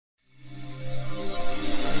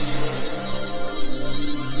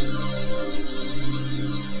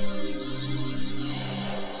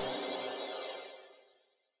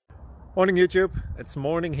Morning YouTube, it's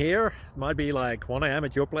morning here. It might be like 1 a.m.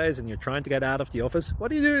 at your place and you're trying to get out of the office.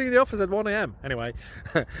 What are you doing in the office at 1 a.m? Anyway,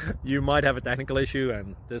 you might have a technical issue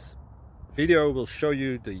and this video will show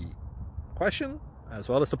you the question as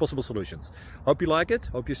well as the possible solutions. Hope you like it,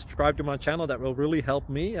 hope you subscribe to my channel. That will really help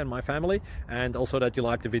me and my family, and also that you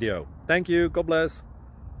like the video. Thank you, God bless.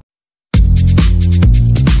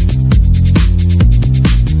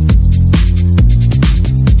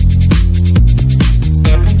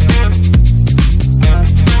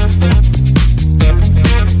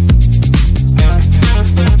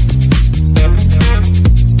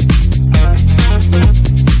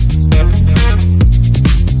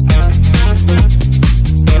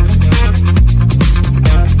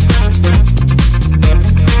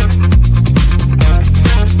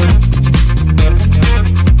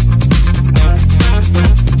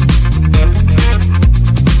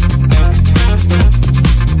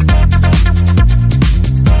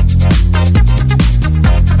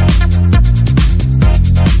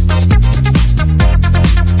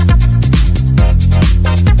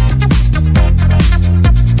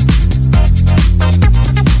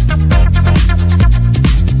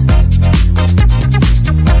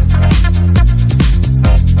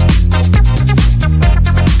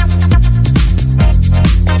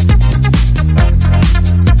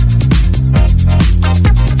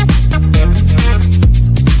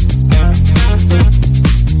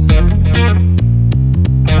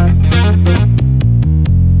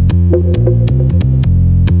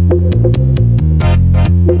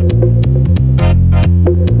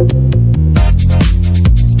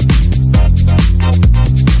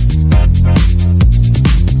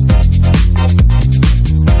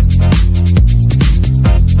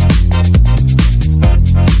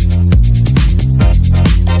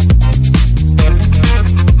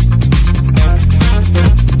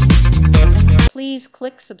 Please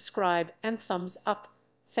click subscribe and thumbs up.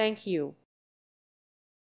 Thank you.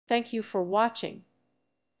 Thank you for watching.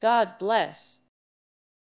 God bless.